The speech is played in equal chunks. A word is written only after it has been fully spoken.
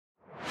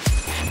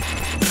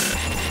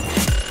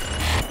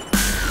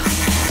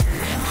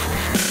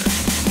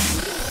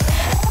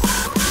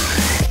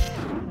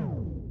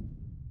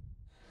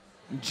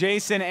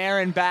Jason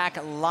Aaron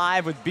back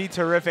live with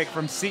BeTerrific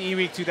from CE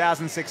Week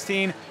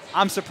 2016.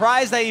 I'm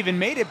surprised I even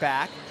made it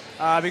back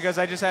because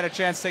I just had a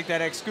chance to take that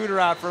X-Scooter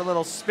out for a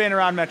little spin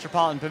around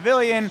Metropolitan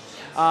Pavilion.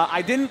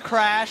 I didn't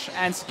crash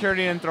and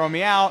security didn't throw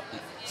me out.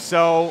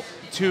 So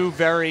two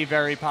very,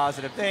 very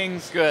positive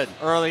things. Good.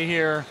 Early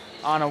here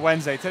on a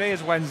Wednesday. Today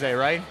is Wednesday,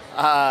 right?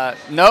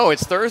 No,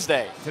 it's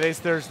Thursday. Today's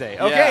Thursday.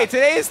 Okay, Yeah.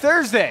 Today is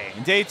Thursday.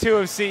 Day 2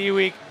 of CE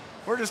Week.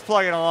 We're just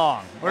plugging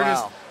along. We're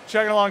just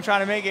chugging along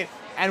trying to make it.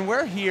 And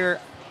we're here,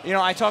 you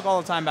know, I talk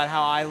all the time about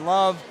how I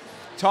love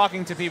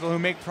talking to people who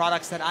make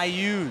products that I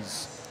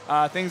use,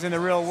 things in the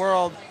real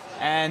world.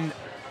 And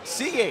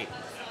Seagate,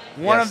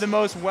 one of the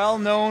most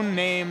well-known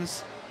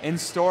names in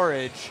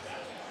storage.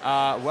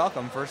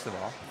 Welcome, first of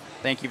all.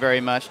 Thank you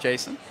very much,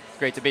 Jason.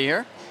 Great to be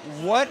here.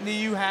 What do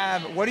you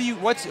have?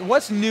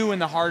 What's new in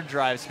the hard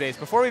drive space?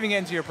 Before we even get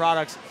into your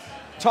products,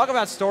 talk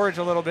about storage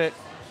a little bit.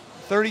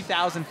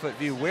 30,000-foot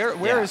view.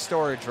 Where is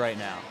storage right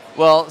now?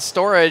 Well,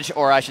 storage,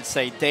 or I should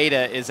say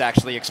data, is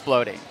actually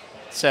exploding.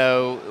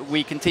 So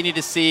we continue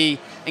to see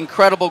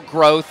incredible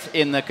growth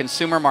in the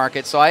consumer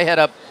market. So I head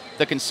up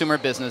the consumer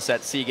business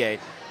at Seagate,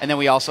 and then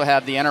we also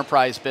have the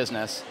enterprise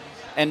business.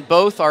 And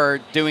both are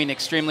doing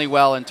extremely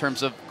well in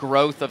terms of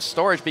growth of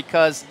storage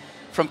because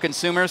from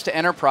consumers to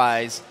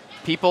enterprise,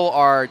 people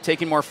are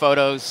taking more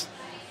photos,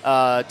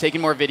 taking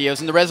more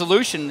videos, and the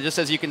resolution, just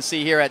as you can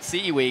see here at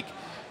CE Week,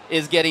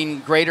 is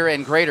getting greater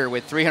and greater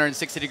with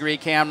 360-degree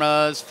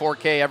cameras,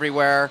 4K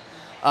everywhere,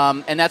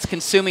 and that's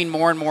consuming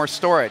more and more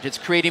storage. It's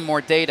creating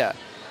more data.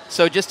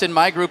 So just in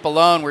my group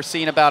alone, we're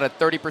seeing about a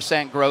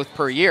 30% growth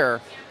per year,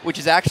 which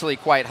is actually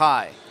quite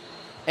high.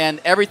 And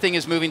everything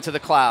is moving to the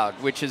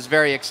cloud, which is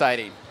very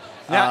exciting.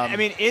 Now, I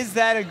mean, is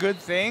that a good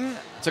thing?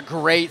 It's a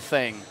great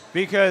thing.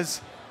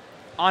 Because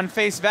on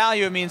face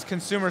value, it means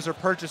consumers are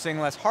purchasing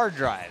less hard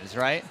drives,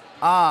 right?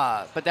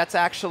 But that's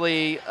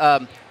actually,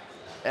 I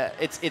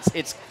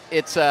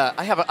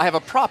have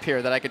a prop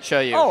here that I could show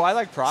you. Oh, I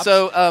like props.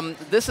 So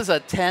this is a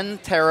 10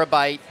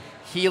 terabyte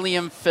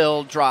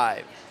helium-filled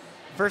drive.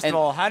 First of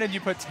all, how did you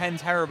put 10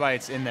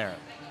 terabytes in there?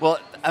 Well,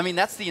 I mean,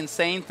 that's the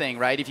insane thing,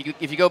 right?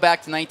 If you go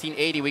back to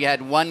 1980, we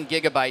had 1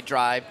 gigabyte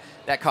drive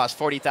that cost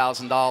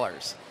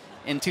 $40,000.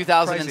 In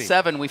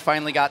 2007, we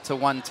finally got to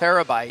 1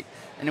 terabyte,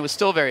 and it was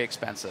still very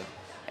expensive.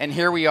 And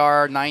here we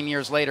are 9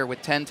 years later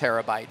with 10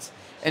 terabytes.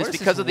 And it's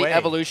because of the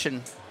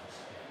evolution.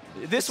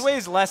 This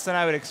weighs less than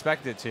I would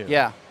expect it to.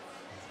 Yeah.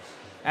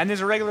 And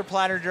there's a regular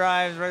platter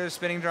drive, regular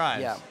spinning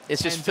drive. Yeah.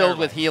 It's just filled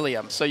with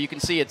helium, so you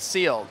can see it's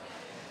sealed.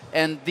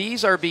 And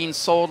these are being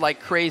sold like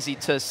crazy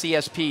to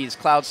CSPs,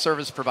 cloud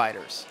service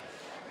providers,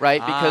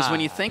 right? Because when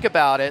you think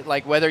about it,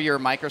 like whether you're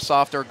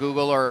Microsoft or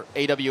Google or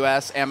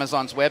AWS,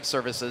 Amazon's web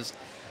services,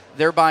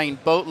 they're buying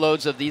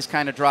boatloads of these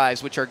kind of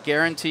drives, which are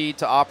guaranteed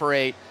to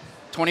operate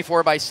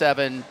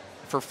 24/7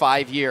 for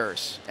 5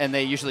 years. And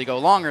they usually go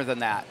longer than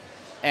that.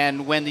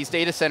 And when these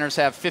data centers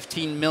have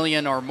 15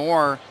 million or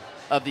more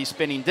of these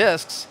spinning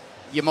disks,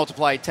 you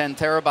multiply 10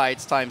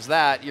 terabytes times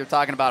that, you're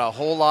talking about a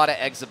whole lot of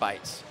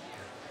exabytes.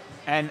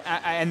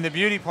 And the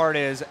beauty part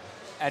is,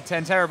 at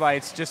 10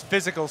 terabytes, just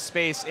physical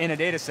space in a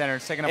data center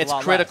is taking up a lot less.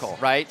 It's critical,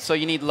 right? So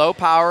you need low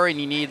power and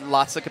you need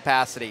lots of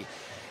capacity.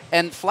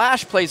 And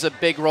flash plays a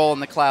big role in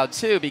the cloud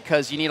too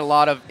because you need a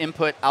lot of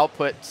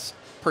outputs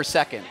per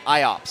second,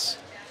 IOPS.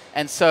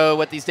 And so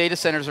what these data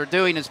centers are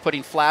doing is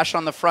putting flash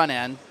on the front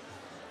end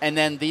and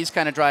then these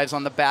kind of drives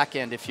on the back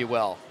end, if you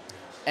will.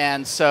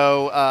 And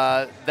so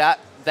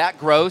that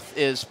growth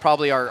is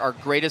probably our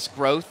greatest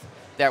growth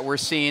that we're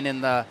seeing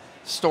in the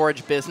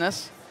storage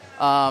business.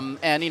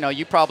 And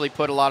you probably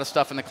put a lot of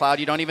stuff in the cloud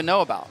you don't even know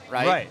about,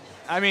 right? Right.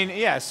 I mean,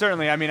 yeah,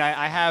 certainly. I mean,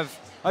 I have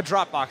a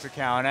Dropbox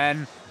account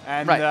and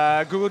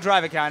Google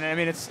Drive account. And I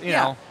mean, it's, you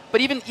know.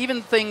 But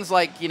even things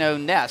like,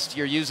 Nest,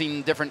 you're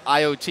using different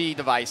IoT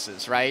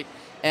devices, right?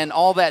 And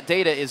all that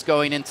data is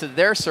going into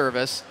their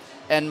service.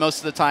 And most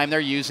of the time they're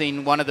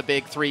using one of the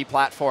big 3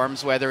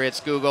 platforms, whether it's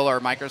Google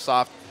or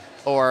Microsoft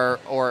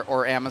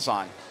or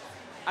Amazon.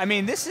 I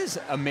mean, this is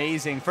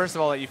amazing. First of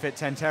all, that you fit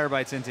 10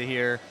 terabytes into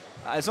here.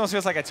 It almost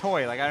feels like a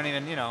toy. Like, I don't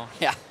even,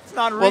 Yeah. It's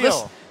not real.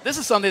 Well, this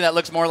is something that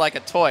looks more like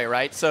a toy,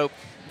 right? So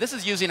this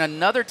is using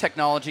another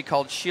technology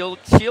called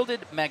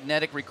shielded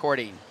magnetic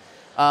recording.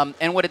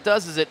 And what it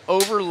does is it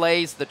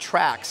overlays the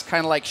tracks,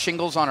 kind of like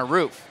shingles on a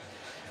roof.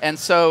 And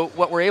so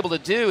what we're able to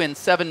do in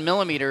 7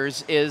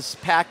 millimeters is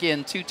pack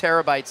in 2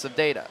 terabytes of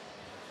data.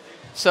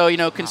 So,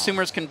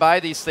 consumers can buy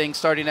these things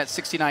starting at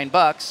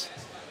 $69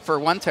 for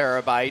 1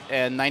 terabyte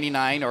and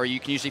 99, or you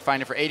can usually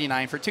find it for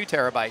 89 for 2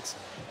 terabytes.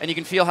 And you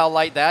can feel how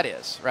light that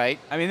is, right?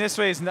 I mean, this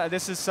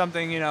is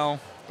something,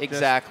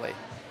 Exactly.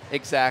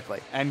 Exactly.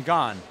 And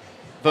gone.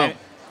 Boom. And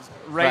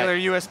regular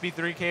USB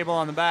 3 cable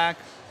on the back.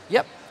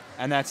 Yep.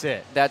 And that's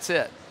it. That's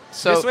it.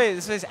 So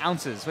this weighs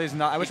ounces. This weighs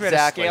not. I wish we had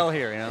a scale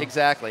here.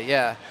 Exactly.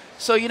 Yeah.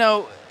 So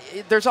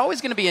there's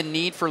always going to be a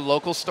need for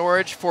local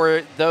storage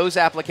for those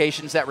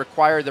applications that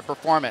require the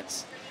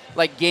performance.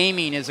 Like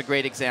gaming is a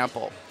great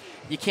example.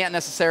 You can't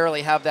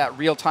necessarily have that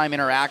real-time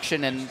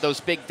interaction and those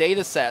big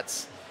data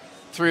sets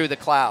through the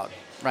cloud.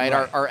 right?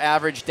 Our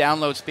average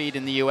download speed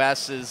in the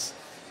US is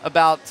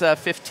about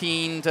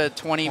 15 to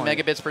 20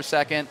 megabits per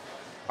second.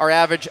 Our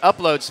average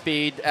upload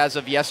speed as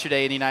of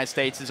yesterday in the United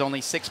States is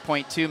only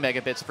 6.2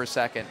 megabits per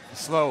second.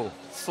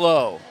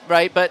 Slow,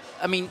 right? But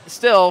I mean,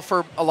 still,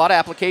 for a lot of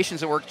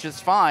applications, it works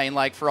just fine.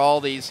 Like for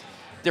all these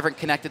different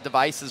connected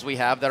devices we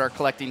have that are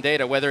collecting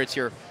data, whether it's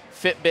your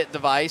Fitbit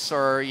device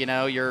or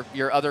your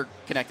other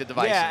connected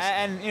devices.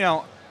 Yeah,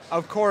 and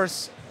of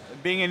course,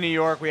 being in New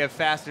York, we have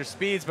faster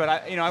speeds. But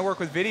I work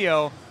with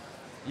video.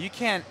 You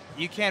can't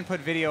put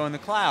video in the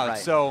cloud. Right.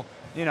 So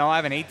I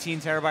have an 18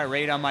 terabyte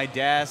RAID on my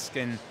desk,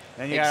 and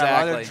then you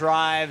got other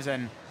drives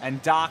and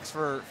docks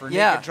for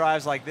naked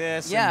drives like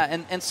this. Yeah,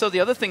 and so the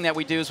other thing that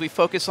we do is we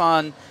focus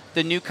on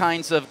the new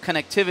kinds of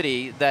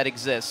connectivity that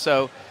exist.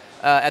 So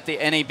at the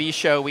NAB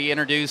show, we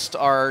introduced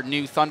our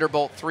new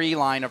Thunderbolt 3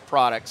 line of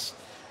products.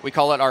 We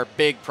call it our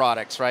big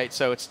products, right?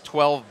 So it's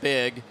 12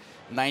 big,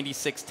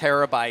 96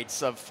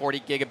 terabytes of 40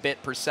 gigabit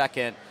per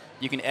second.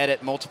 You can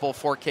edit multiple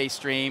 4K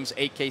streams,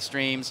 8K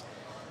streams,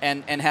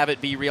 and have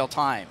it be real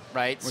time,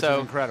 right? Which is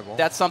incredible.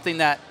 That's something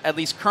that at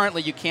least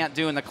currently you can't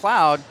do in the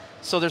cloud.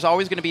 So there's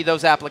always going to be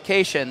those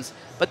applications.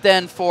 But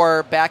then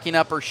for backing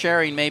up or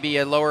sharing maybe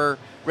a lower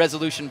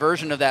resolution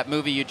version of that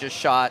movie you just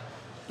shot,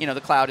 the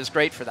cloud is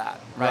great for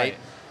that, right?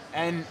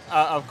 And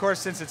of course,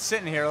 since it's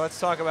sitting here, let's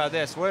talk about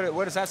this.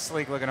 What is that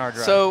sleek looking hard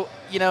drive? So,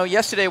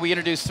 yesterday we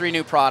introduced 3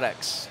 new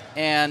products.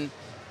 And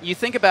you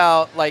think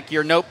about like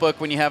your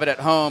notebook when you have it at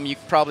home, you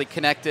probably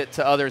connect it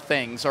to other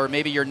things. Or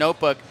maybe your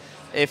notebook,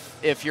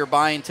 if you're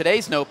buying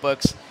today's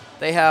notebooks,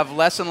 they have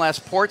less and less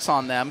ports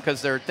on them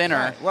because they're thinner.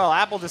 Right. Well,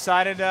 Apple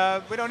decided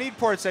we don't need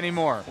ports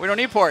anymore. We don't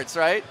need ports,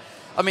 right?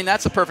 I mean,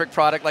 that's a perfect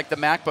product. Like the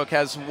MacBook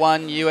has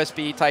one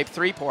USB Type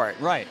 3 port.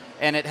 Right.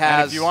 And it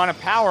has... And if you want to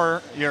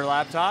power your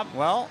laptop,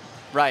 well...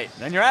 Right.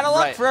 Then you're out of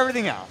luck for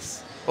everything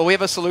else. Well, we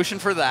have a solution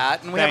for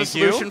that. And we have a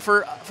solution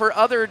for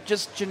other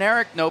just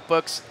generic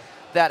notebooks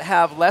that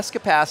have less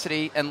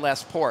capacity and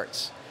less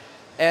ports.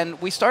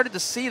 And we started to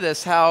see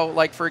this, how,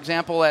 like, for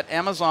example, at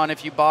Amazon,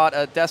 if you bought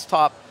a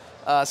desktop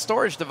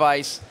storage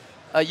device,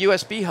 a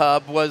USB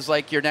hub was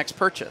like your next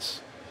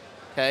purchase,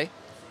 okay?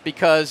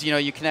 Because,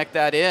 you connect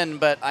that in,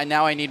 but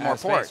now I need more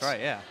ports. Space, right,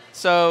 yeah.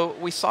 So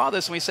we saw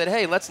this and we said,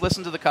 hey, let's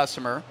listen to the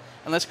customer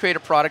and let's create a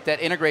product that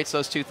integrates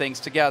those two things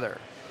together.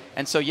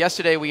 And so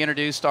yesterday we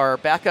introduced our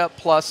Backup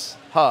Plus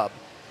Hub.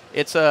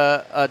 It's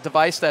a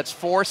device that's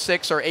 4,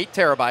 6, or 8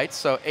 terabytes,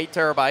 so 8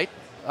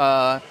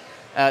 terabyte.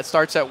 It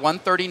starts at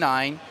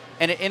 $139,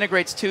 and it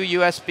integrates 2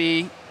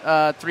 USB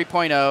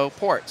 3.0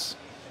 ports.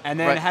 And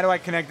then how do I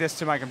connect this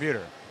to my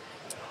computer?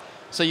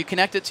 So you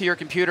connect it to your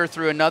computer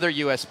through another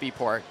USB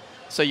port.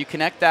 So you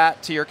connect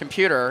that to your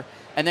computer,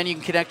 and then you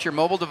can connect your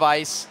mobile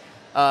device,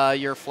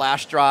 your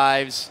flash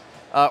drives,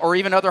 or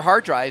even other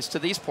hard drives to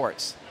these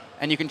ports.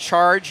 And you can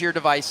charge your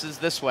devices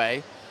this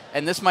way.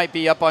 And this might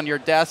be up on your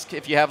desk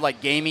if you have like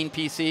gaming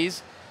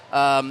PCs.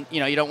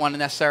 You don't want to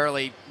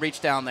necessarily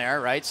reach down there,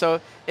 right? So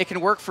it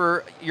can work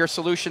for your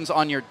solutions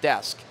on your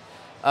desk.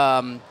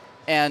 And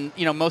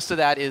most of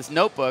that is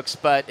notebooks,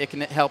 but it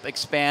can help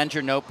expand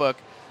your notebook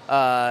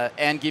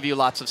and give you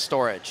lots of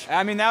storage.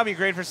 I mean, that would be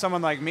great for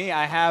someone like me.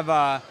 I have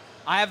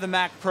the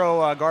Mac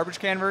Pro garbage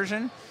can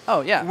version. Oh,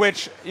 yeah.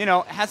 Which,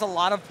 has a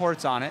lot of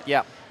ports on it.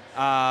 Yeah.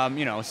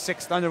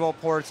 6 Thunderbolt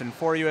ports and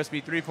 4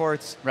 USB 3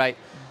 ports. Right.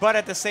 But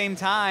at the same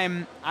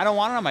time, I don't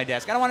want it on my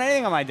desk. I don't want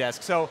anything on my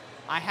desk. So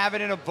I have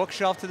it in a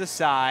bookshelf to the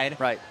side.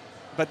 Right.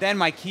 But then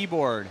my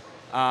keyboard,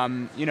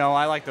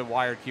 I like the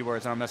wired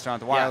keyboards. I don't mess around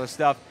with the wireless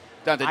stuff.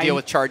 Don't have to deal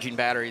with charging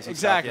batteries and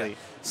stuff. Exactly.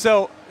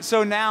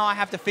 So now I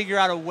have to figure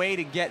out a way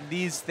to get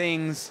these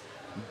things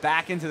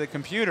back into the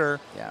computer.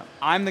 Yeah.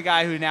 I'm the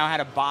guy who now had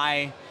to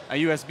buy a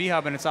USB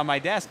hub and it's on my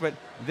desk, but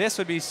this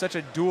would be such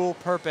a dual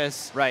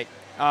purpose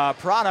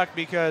product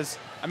because,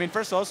 I mean,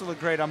 first of all, this would look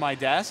great on my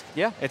desk.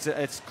 Yeah.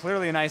 It's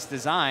clearly a nice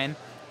design.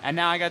 And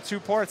now I got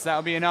 2 ports. That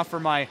would be enough for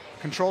my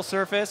control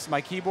surface,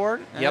 my keyboard,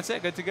 and that's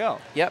it. Good to go.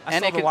 Yep. I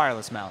still have the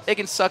wireless mouse. It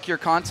can suck your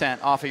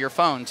content off of your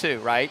phone too,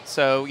 right?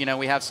 So,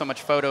 we have so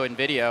much photo and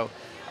video,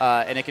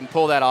 and it can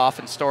pull that off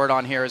and store it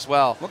on here as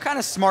well. What kind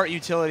of smart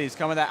utilities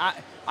come with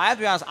that? I have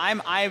to be honest,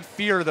 I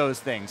fear those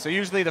things. So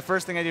usually the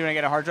first thing I do when I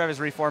get a hard drive is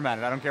reformat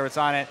it. I don't care what's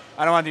on it.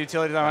 I don't want the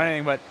utilities, I don't want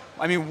anything. But,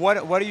 I mean,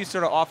 what do you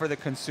sort of offer the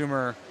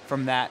consumer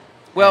from that?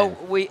 Well,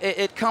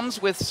 it comes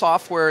with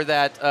software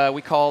that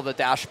we call the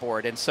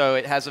dashboard. And so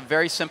it has a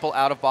very simple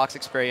out-of-box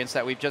experience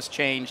that we've just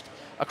changed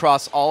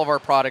across all of our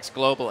products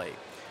globally.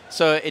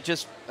 So it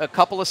just, a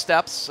couple of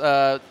steps.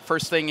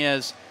 First thing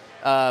is,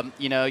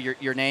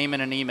 your name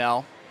and an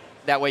email.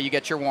 That way you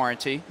get your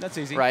warranty. That's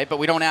easy. Right, but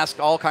we don't ask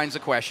all kinds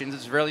of questions.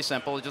 It's really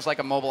simple. It's just like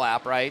a mobile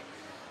app, right?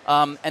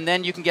 And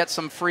then you can get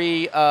some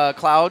free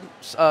cloud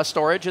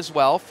storage as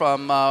well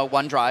from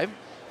OneDrive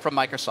from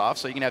Microsoft.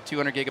 So you can have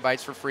 200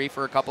 gigabytes for free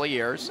for a couple of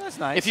years. That's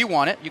nice. If you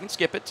want it, you can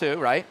skip it too,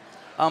 right?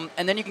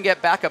 And then you can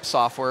get backup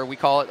software. We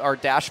call it our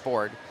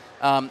dashboard.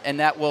 And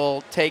that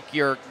will take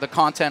the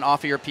content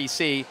off of your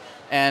PC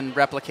and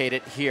replicate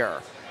it here.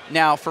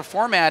 Now, for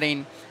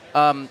formatting,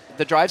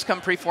 the drives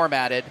come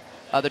pre-formatted.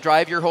 The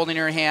drive you're holding in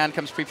your hand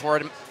comes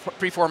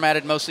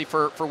pre-formatted mostly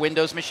for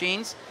Windows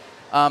machines.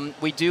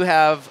 We do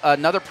have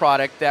another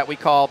product that we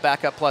call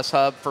Backup Plus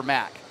Hub for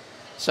Mac.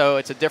 So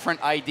it's a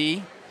different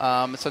ID.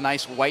 It's a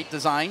nice white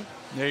design.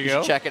 There you go.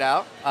 You should check it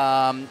out.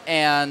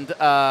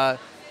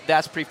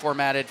 That's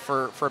pre-formatted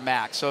for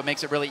Mac. So it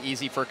makes it really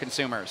easy for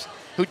consumers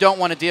who don't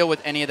want to deal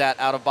with any of that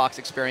out-of-box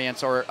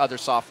experience or other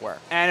software.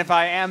 And if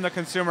I am the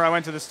consumer, I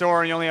went to the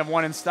store and you only have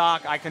one in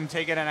stock, I can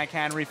take it and I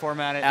can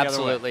reformat it.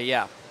 Absolutely, the other way.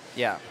 yeah.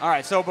 Yeah. All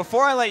right. So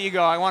before I let you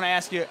go, I want to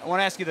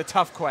ask you the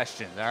tough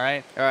questions. All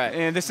right. All right.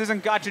 And this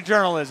isn't gotcha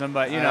journalism,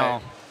 but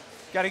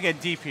got to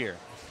get deep here.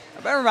 I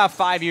remember about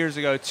 5 years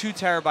ago, 2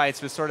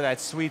 terabytes was sort of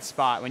that sweet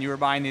spot when you were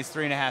buying these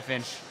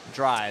 3.5-inch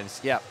drives.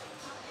 Yep.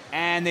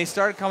 And they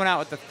started coming out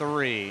with the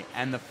 3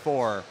 and the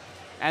 4,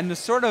 and the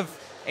sort of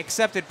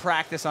accepted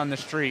practice on the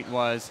street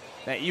was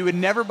that you would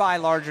never buy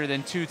larger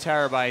than 2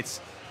 terabytes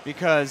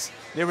because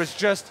there was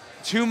just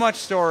too much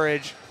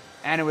storage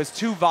and it was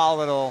too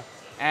volatile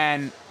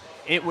and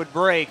it would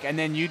break and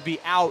then you'd be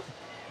out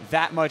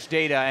that much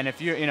data. And if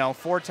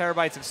 4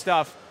 terabytes of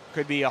stuff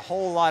could be a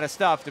whole lot of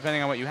stuff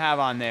depending on what you have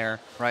on there.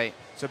 Right.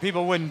 So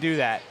people wouldn't do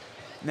that.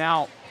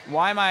 Now,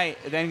 why am I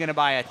then going to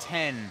buy a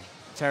 10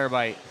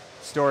 terabyte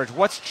storage?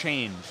 What's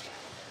changed?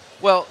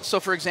 Well, so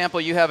for example,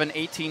 you have an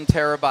 18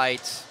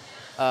 terabyte.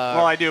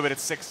 Well, I do, but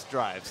it's 6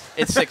 drives.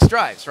 It's 6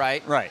 drives,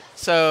 right? Right.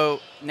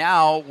 So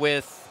now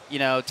with 10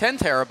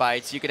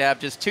 terabytes, you could have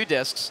just 2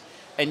 disks,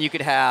 and you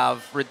could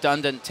have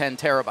redundant 10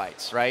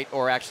 terabytes, right?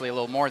 Or actually a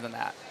little more than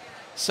that.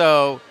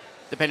 So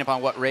depending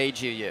upon what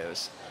RAID you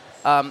use.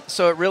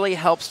 So it really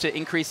helps to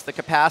increase the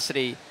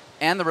capacity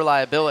and the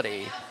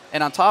reliability.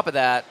 And on top of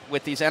that,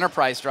 with these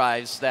enterprise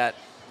drives that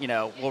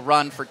will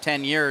run for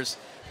 10 years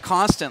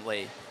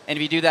constantly, and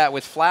if you do that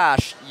with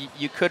flash,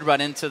 you could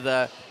run into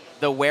the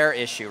wear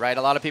issue, right?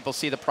 A lot of people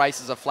see the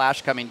prices of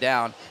flash coming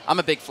down. I'm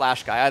a big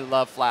flash guy. I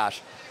love flash.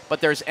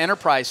 But there's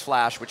enterprise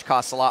flash, which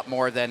costs a lot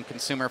more than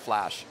consumer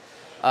flash.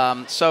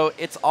 So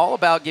it's all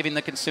about giving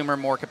the consumer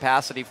more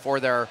capacity for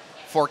their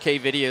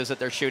 4K videos that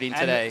they're shooting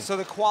today. So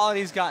the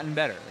quality's gotten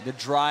better, the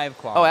drive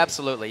quality. Oh,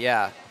 absolutely,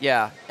 yeah.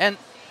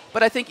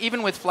 But I think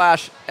even with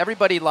flash,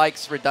 everybody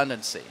likes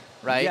redundancy,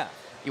 right? Yeah.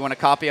 You want to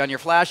copy on your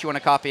flash, you want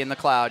to copy in the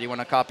cloud, you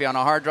want to copy on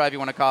a hard drive, you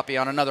want to copy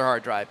on another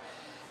hard drive.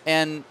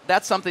 And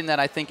that's something that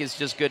I think is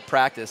just good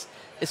practice,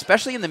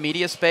 especially in the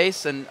media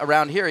space and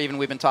around here. Even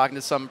we've been talking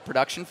to some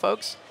production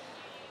folks,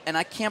 and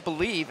I can't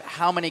believe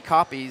how many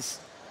copies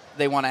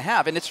they want to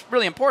have. And it's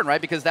really important,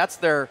 right? Because that's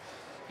their,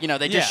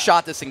 they just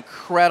shot this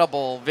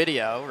incredible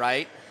video,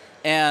 right?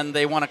 And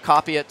they want to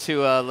copy it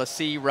to a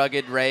LaCie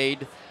rugged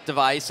RAID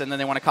device, and then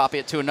they want to copy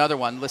it to another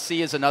one. LaCie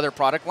is another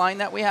product line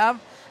that we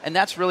have, and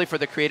that's really for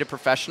the creative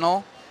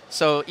professional.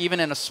 So even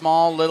in a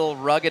small, little,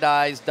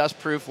 ruggedized,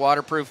 dust-proof,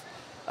 waterproof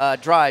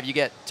drive, you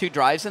get 2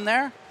 drives in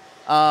there,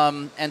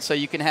 and so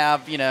you can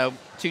have 2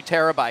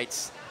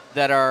 terabytes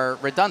that are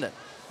redundant.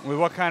 With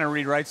what kind of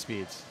read-write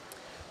speeds?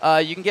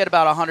 You can get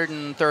about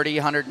 130,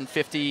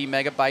 150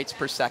 megabytes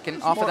per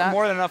second off of that.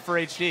 More than enough for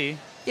HD.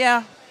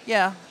 Yeah.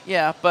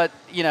 But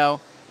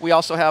we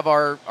also have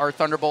our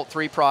Thunderbolt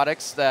 3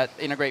 products that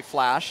integrate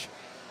flash.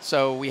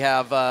 So we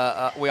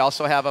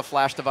also have a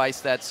flash device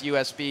that's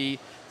USB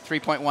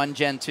 3.1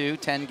 Gen 2,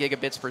 10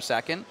 gigabits per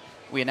second.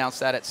 We announced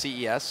that at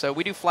CES. So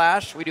we do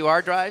flash, we do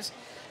hard drives.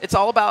 It's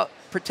all about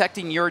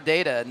protecting your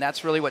data, and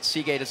that's really what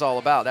Seagate is all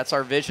about. That's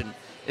our vision,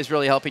 is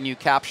really helping you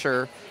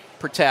capture,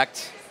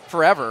 protect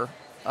forever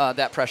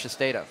that precious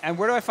data. And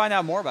where do I find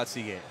out more about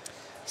Seagate?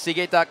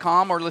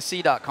 Seagate.com or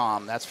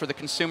LaCie.com. That's for the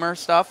consumer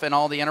stuff, and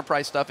all the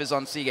enterprise stuff is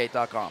on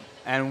Seagate.com.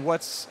 And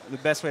what's the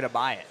best way to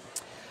buy it?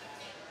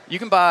 You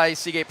can buy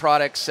Seagate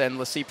products and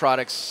LaCie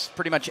products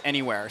pretty much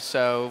anywhere.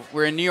 So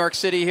we're in New York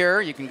City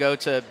here. You can go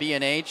to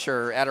B&H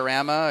or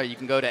Adorama, or you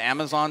can go to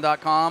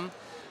Amazon.com.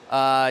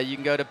 You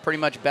can go to pretty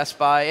much Best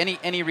Buy.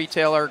 Any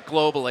retailer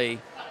globally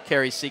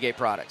carries Seagate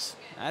products.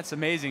 That's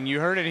amazing. You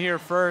heard it here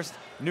first.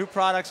 New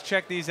products,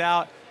 check these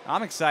out.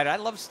 I'm excited. I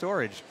love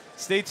storage.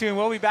 Stay tuned.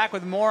 We'll be back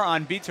with more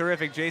on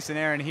BeTerrific. Jason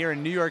Aaron here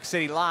in New York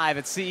City live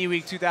at CE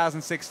Week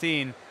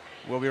 2016.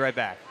 We'll be right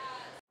back.